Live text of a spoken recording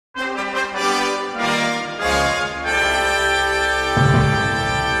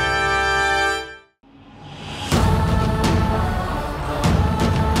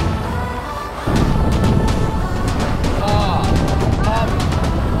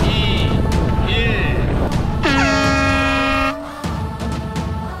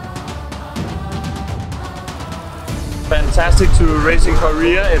wanted to race in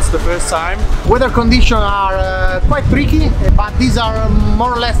Korea. It's the first time. Weather conditions are quite tricky, but these are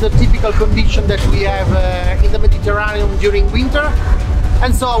more or less the typical conditions that we have in the Mediterranean during winter,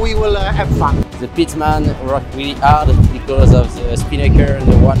 and so we will have fun. The pitman worked really hard because of the spinnaker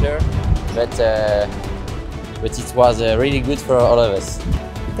and the water, but it was really good for all of us.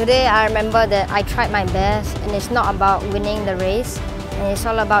 Today I remember that I tried my best, and it's not about winning the race, and it's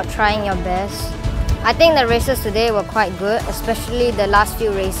all about trying your best. I think the races today were quite good, especially the last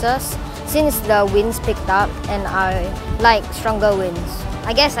few races, since the winds picked up and I like stronger winds.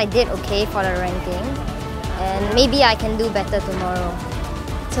 I guess I did okay for the ranking, and maybe I can do better tomorrow.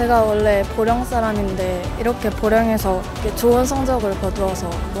 제가 원래 보령 사람인데 이렇게 보령에서 좋은 성적을 거두어서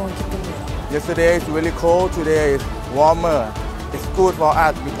너무 기쁩니다. Yesterday is really cold, today is warmer. It's good for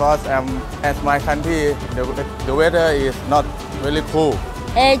us because as my country, the weather is not really cool.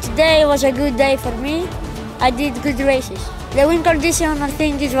 Today was a good day for me. I did good races. The wind condition, I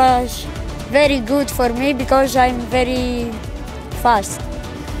think it was very good for me because I'm very fast.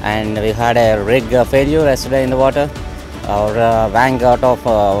 And we had a rig failure yesterday in the water. Our wang got off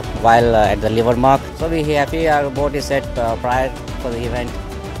while at the lever mark. So we're happy our boat is set prior for the event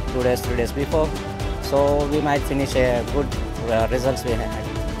 3 days before. So we might finish a good results we had.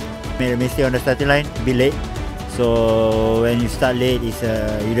 Made a mistake on the starting line, a bit late. So when you start late,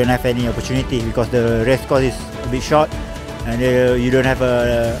 you don't have any opportunity because the race course is a bit short and you don't have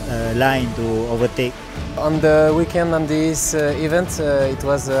a line to overtake. On the weekend on this event, it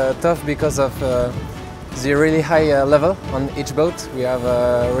was tough because of the really high level on each boat. We have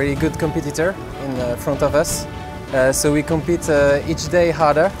a really good competitor in front of us, so we compete each day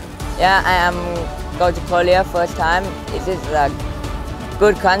harder. Yeah, I am going to Korea first time. It is a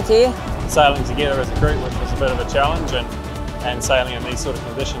good country. Sailing together as a group, which was a bit of a challenge, and sailing in these sort of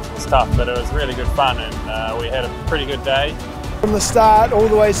conditions was tough, but it was really good fun, and we had a pretty good day. From the start all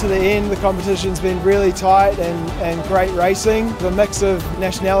the way to the end, the competition's been really tight and great racing. The mix of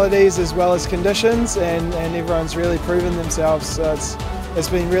nationalities as well as conditions, and everyone's really proven themselves. So it's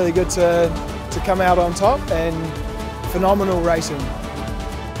been really good to come out on top, and phenomenal racing.